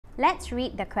Let's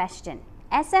read the question.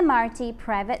 SMRT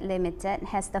Private Limited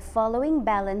has the following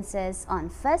balances on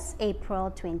 1st April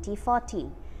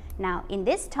 2014. Now, in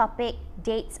this topic,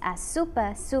 dates are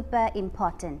super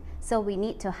important, so we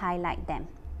need to highlight them.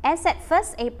 As at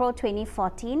 1st April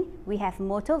 2014, we have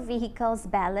motor vehicles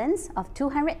balance of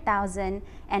 200,000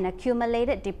 and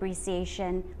accumulated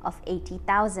depreciation of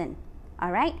 80,000.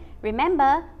 Alright,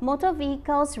 remember, motor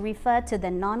vehicles refer to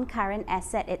the non-current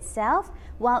asset itself,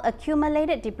 while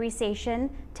accumulated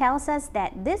depreciation tells us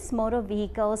that this motor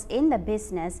vehicles in the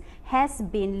business has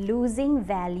been losing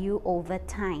value over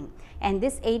time. And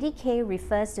this 80K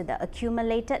refers to the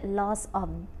accumulated loss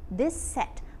of this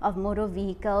set of motor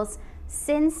vehicles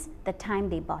since the time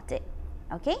they bought it.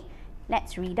 Okay,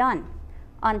 let's read on.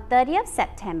 On 30th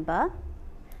September,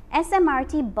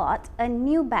 SMRT bought a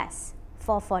new bus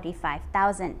for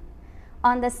 45,000.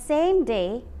 On the same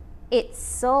day, it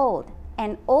sold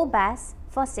an old bus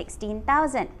for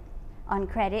 16,000 on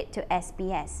credit to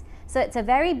SBS. So it's a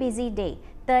very busy day.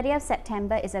 30th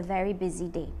September is a very busy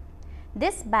day.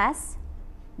 This bus,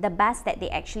 the bus that they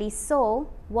actually sold,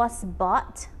 was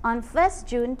bought on 1st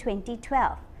June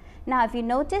 2012. Now, if you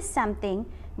notice something,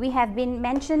 we have been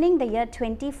mentioning the year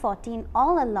 2014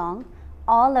 all along.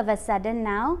 All of a sudden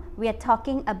now, we are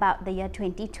talking about the year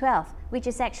 2012, which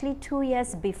is actually 2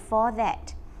 years before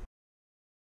that.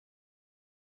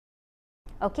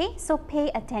 Okay, so pay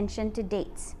attention to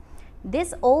dates.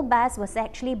 This old bus was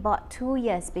actually bought 2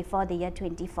 years before the year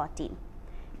 2014.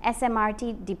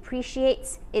 SMRT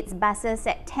depreciates its buses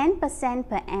at 10%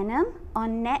 per annum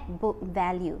on net book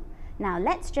value. Now,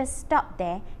 let's just stop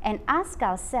there and ask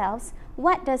ourselves,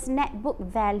 what does net book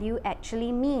value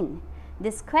actually mean?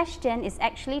 This question is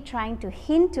actually trying to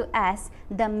hint to us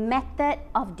the method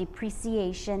of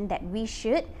depreciation that we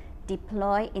should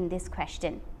deploy in this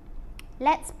question.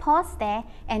 Let's pause there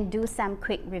and do some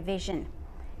quick revision.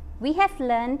 We have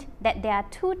learned that there are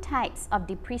two types of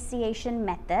depreciation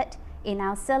method in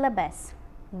our syllabus.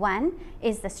 One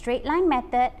is the straight line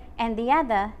method and the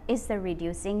other is the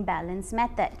reducing balance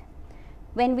method.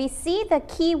 When we see the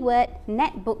keyword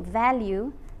net book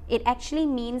value, it actually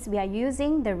means we are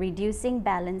using the reducing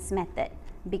balance method,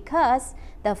 because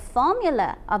the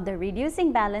formula of the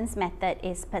reducing balance method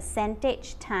is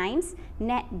percentage times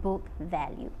net book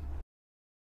value.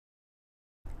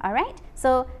 Alright,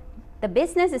 so the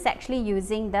business is actually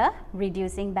using the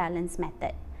reducing balance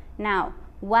method. Now,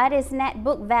 what is net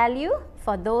book value?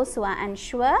 For those who are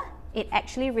unsure, it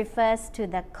actually refers to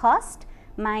the cost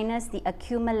minus the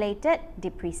accumulated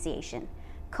depreciation.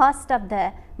 Cost of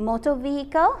the motor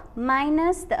vehicle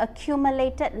minus the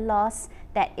accumulated loss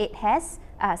that it has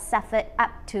suffered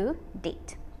up to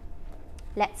date.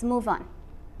 Let's move on.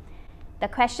 The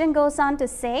question goes on to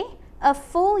say, a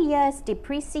full year's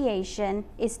depreciation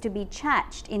is to be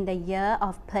charged in the year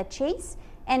of purchase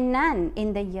and none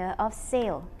in the year of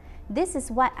sale. This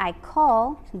is what I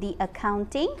call the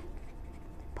accounting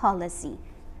policy.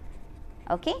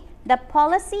 Okay, the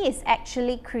policy is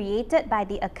actually created by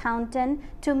the accountant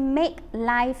to make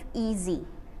life easy.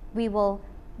 We will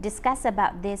discuss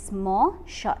about this more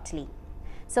shortly.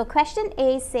 So question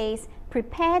A says,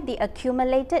 prepare the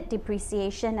accumulated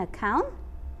depreciation account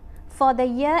for the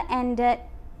year ended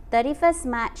 31st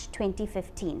March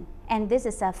 2015. And this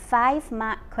is a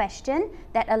 5-mark question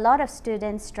that a lot of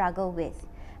students struggle with.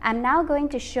 I'm now going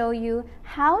to show you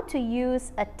how to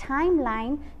use a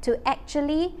timeline to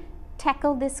actually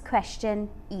tackle this question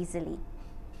easily.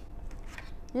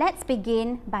 Let's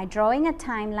begin by drawing a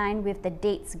timeline with the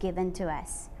dates given to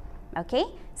us. Okay,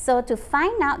 so to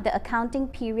find out the accounting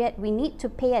period, we need to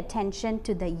pay attention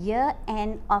to the year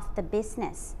end of the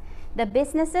business. The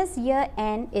business's year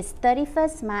end is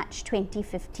 31st March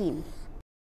 2015.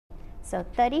 So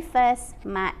 31st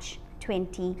March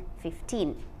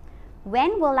 2015.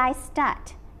 When will I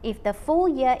start? If the full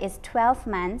year is 12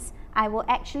 months, I will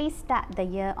actually start the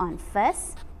year on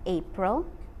 1st April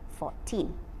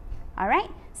 14. Alright,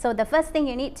 so the first thing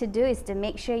you need to do is to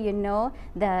make sure you know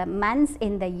the months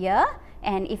in the year,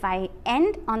 and if I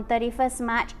end on 31st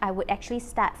March, I would actually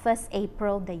start 1st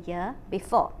April the year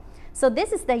before. So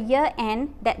this is the year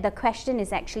end that the question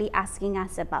is actually asking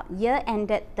us about, year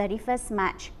ended 31st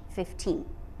March 15.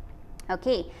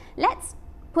 Okay, let's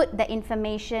put the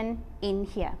information in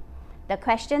here. The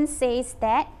question says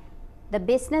that the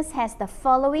business has the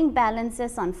following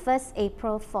balances on 1st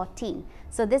April 14.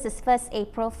 So this is 1st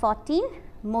April 14.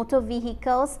 Motor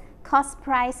vehicles, cost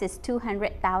price is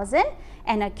 200,000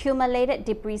 and accumulated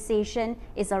depreciation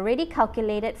is already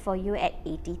calculated for you at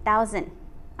 80,000.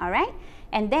 Alright?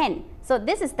 And then, so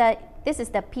this is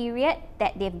the period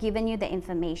that they've given you the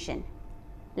information.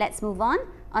 Let's move on.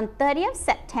 on 30th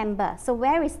September. So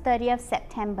where is 30th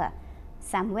September?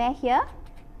 Somewhere here.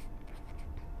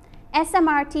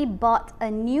 SMRT bought a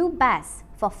new bus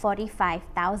for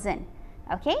 45,000.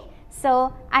 Okay,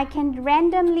 so I can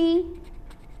randomly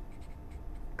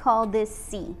call this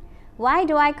C. Why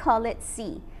do I call it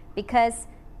C? Because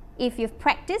if you've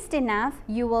practiced enough,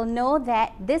 you will know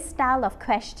that this style of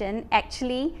question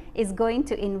actually is going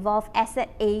to involve asset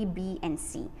A, B, and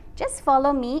C. Just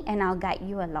follow me and I'll guide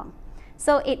you along.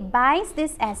 So it buys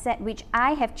this asset which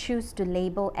I have chosen to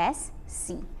label as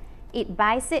C. It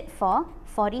buys it for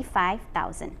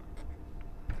 45,000.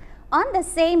 On the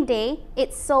same day,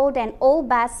 it sold an old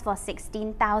bus for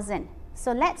 16,000.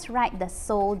 So let's write the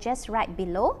sold just right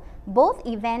below. Both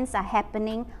events are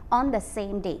happening on the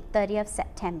same day, 30th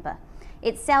September.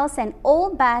 It sells an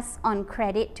old bus on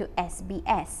credit to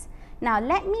SBS. Now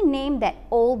let me name that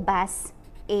old bus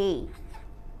A.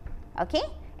 Okay,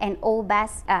 an old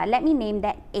bus, let me name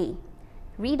that A.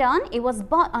 Read on, it was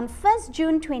bought on 1st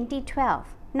June 2012.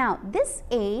 Now this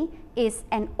A is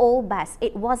an old bus.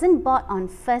 It wasn't bought on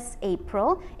 1st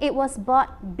April, it was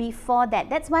bought before that.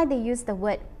 That's why they use the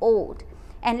word old.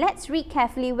 And let's read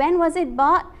carefully, when was it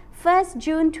bought? 1st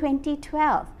June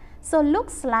 2012. So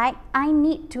looks like I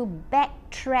need to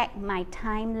backtrack my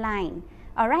timeline.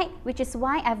 Alright, which is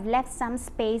why I've left some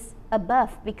space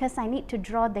above because I need to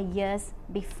draw the years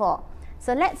before.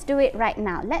 So let's do it right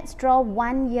now. Let's draw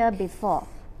 1 year before.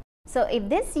 So if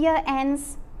this year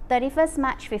ends 31st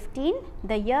March 15,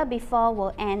 the year before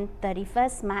will end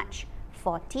 31st March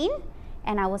 14,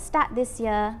 and I will start this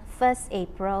year 1st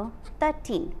April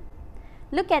 13.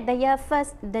 Look at the year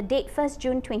the date 1st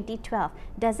June 2012.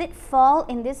 Does it fall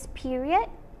in this period?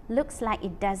 Looks like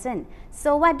it doesn't.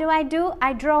 So what do?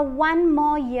 I draw 1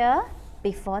 more year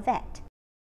before that.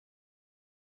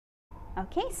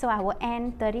 Okay, so I will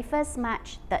end 31st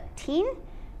March 13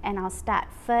 and I'll start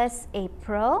 1st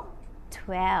April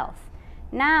 12.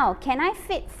 Now, can I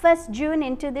fit 1st June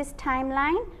into this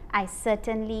timeline? I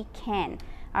certainly can.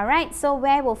 Alright, so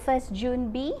where will 1st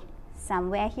June be?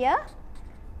 Somewhere here.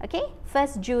 Okay,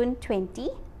 1st June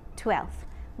 2012.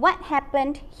 What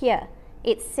happened here?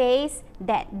 It says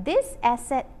that this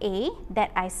asset A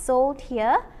that I sold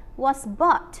here was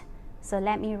bought. So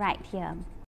let me write here.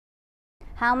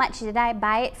 How much did I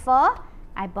buy it for?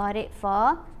 I bought it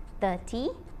for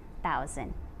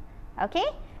 30,000. Okay,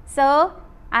 so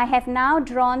I have now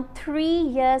drawn 3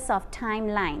 years of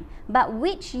timeline. But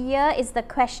which year is the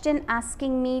question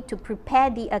asking me to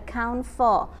prepare the account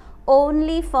for?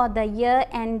 Only for the year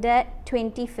ended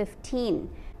 2015,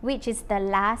 which is the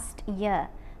last year.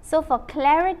 So for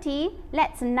clarity,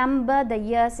 let's number the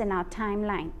years in our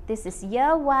timeline. This is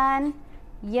year 1,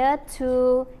 year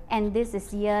 2, and this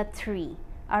is year 3.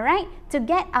 Alright, to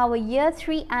get our year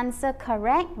 3 answer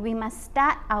correct, we must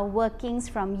start our workings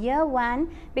from year 1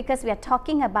 because we are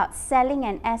talking about selling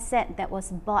an asset that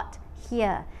was bought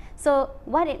here. So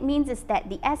what it means is that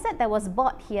the asset that was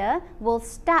bought here will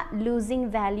start losing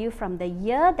value from the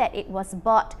year that it was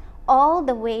bought all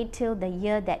the way till the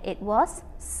year that it was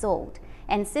sold.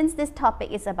 And since this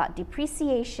topic is about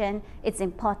depreciation, it's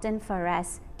important for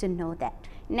us to know that.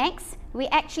 Next, we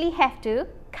actually have to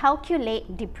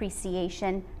calculate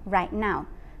depreciation right now.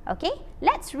 Okay,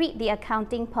 let's read the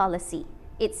accounting policy.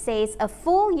 It says a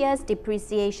full year's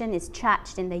depreciation is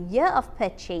charged in the year of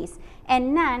purchase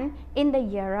and none in the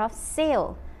year of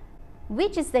sale.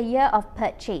 Which is the year of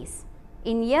purchase?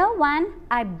 In year 1,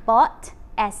 I bought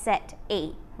asset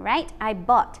A, right? I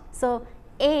bought. So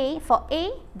for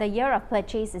A, the year of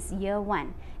purchase is year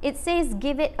 1. It says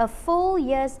give it a full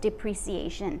year's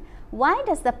depreciation. Why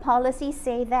does the policy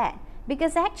say that?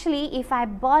 Because actually, if I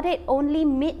bought it only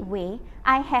midway,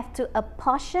 I have to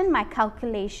apportion my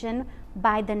calculation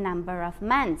by the number of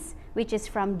months, which is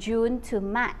from June to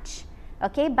March.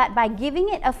 Okay, but by giving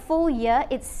it a full year,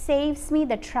 it saves me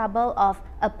the trouble of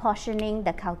apportioning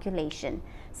the calculation.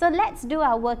 So let's do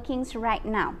our workings right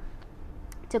now.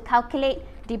 To calculate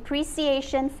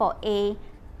depreciation for A,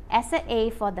 asset A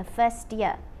for the first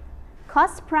year.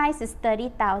 Cost price is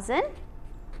 30,000.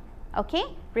 Okay,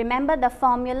 remember the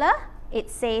formula? It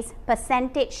says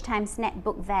percentage times net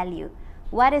book value.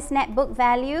 What is net book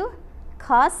value?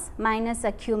 Cost minus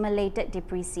accumulated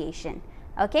depreciation.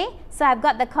 Okay, so I've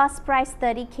got the cost price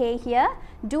 30K here.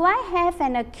 Do I have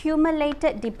an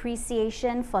accumulated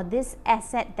depreciation for this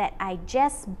asset that I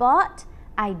just bought?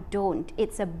 I don't.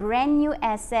 It's a brand new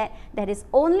asset that is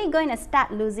only going to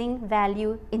start losing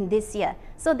value in this year.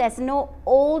 So there's no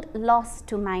old loss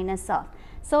to minus off.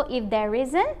 So if there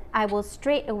isn't, I will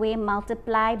straight away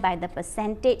multiply by the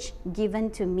percentage given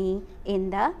to me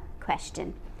in the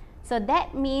question. So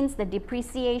that means the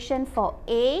depreciation for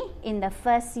A in the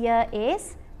first year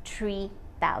is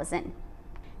 3,000.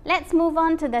 Let's move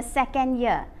on to the second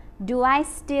year. Do I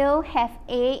still have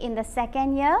A in the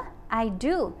second year? I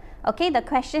do. Okay, the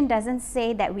question doesn't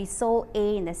say that we sold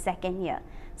A in the second year.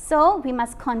 So we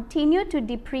must continue to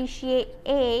depreciate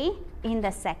A in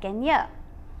the second year.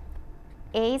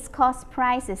 A's cost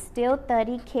price is still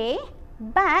 30K,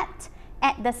 but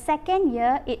at the second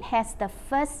year, it has the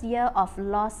first year of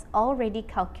loss already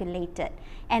calculated,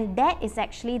 and that is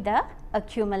actually the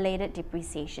accumulated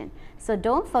depreciation. So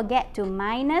don't forget to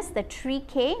minus the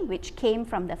 3K, which came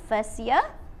from the first year,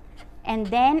 and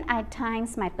then I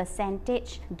times my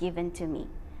percentage given to me.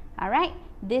 Alright,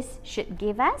 this should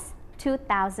give us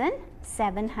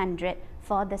 2,700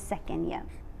 for the second year.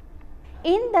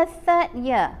 In the third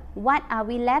year, what are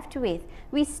we left with?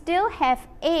 We still have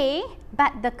A,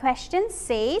 but the question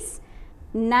says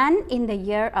none in the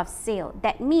year of sale.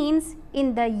 That means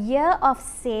in the year of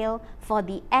sale for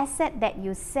the asset that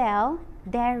you sell,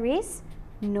 there is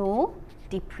no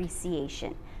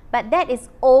depreciation. But that is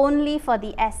only for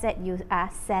the asset you are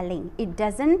selling. It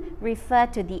doesn't refer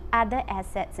to the other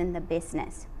assets in the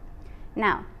business.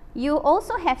 Now, you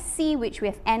also have C, which we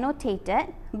have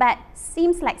annotated, but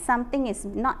seems like something is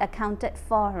not accounted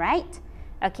for, right?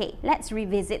 Okay, let's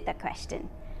revisit the question.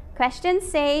 Question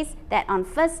says that on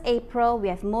 1st April, we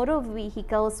have motor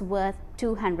vehicles worth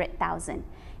 200,000.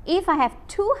 If I have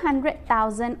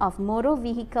 200,000 of motor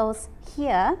vehicles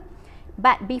here,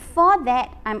 but before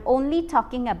that, I'm only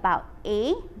talking about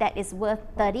A that is worth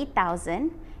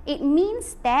 30,000, it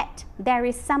means that there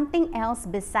is something else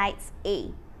besides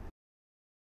A.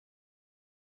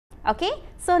 Okay,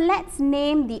 so let's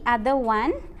name the other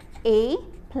one A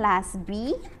plus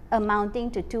B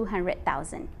amounting to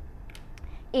 200,000.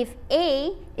 If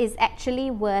A is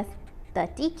actually worth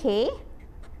 30K,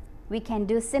 we can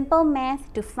do simple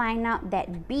math to find out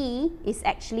that B is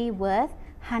actually worth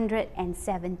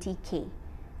 170K.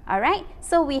 Alright,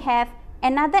 so we have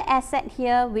another asset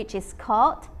here which is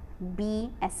called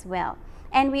B as well.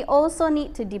 And we also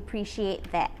need to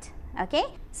depreciate that. Okay,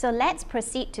 so let's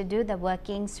proceed to do the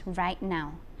workings right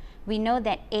now. We know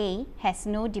that A has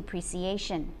no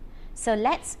depreciation. So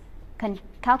let's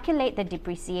calculate the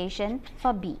depreciation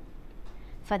for B.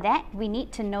 For that, we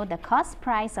need to know the cost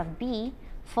price of B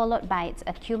followed by its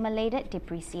accumulated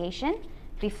depreciation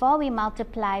before we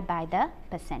multiply by the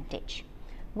percentage.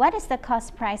 What is the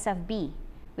cost price of B?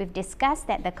 We've discussed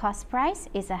that the cost price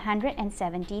is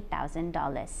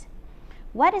 $170,000.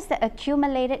 What is the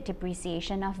accumulated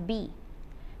depreciation of B?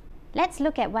 Let's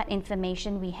look at what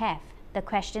information we have. The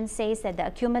question says that the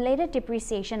accumulated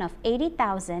depreciation of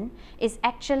 80,000 is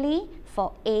actually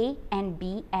for A and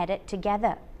B added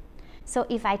together. So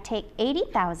if I take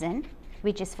 80,000,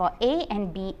 which is for A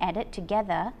and B added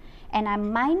together, and I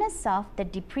minus off the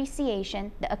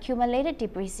depreciation, the accumulated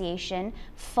depreciation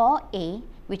for A,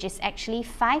 which is actually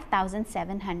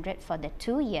 5,700 for the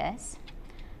 2 years,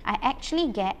 I actually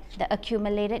get the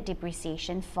accumulated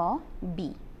depreciation for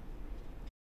B.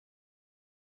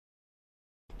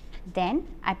 Then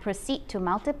I proceed to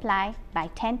multiply by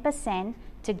 10%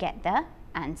 to get the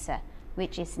answer,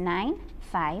 which is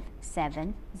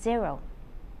 9,570.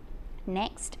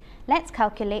 Next, let's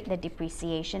calculate the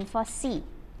depreciation for C.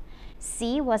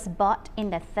 C was bought in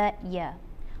the third year.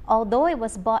 Although it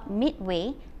was bought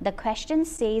midway, the question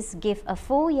says give a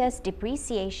full year's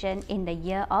depreciation in the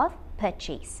year of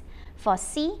purchase. For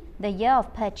C, the year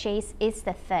of purchase is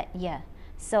the third year.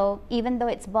 So even though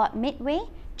it's bought midway,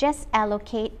 just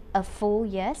allocate a full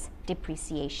year's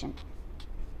depreciation.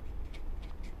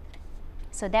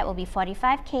 So that will be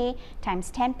 45K times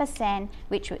 10%,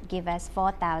 which would give us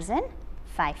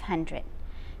 4,500.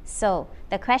 So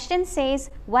the question says,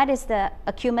 what is the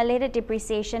accumulated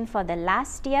depreciation for the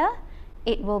last year?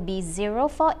 It will be 0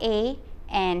 for A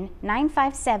and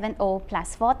 9,570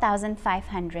 plus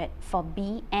 4,500 for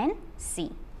B and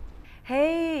C.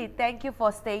 Hey, thank you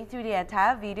for staying through the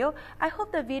entire video. I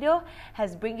hope the video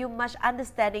has bring you much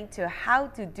understanding to how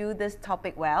to do this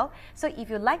topic well. So if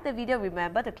you like the video,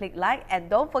 remember to click like and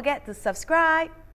don't forget to subscribe.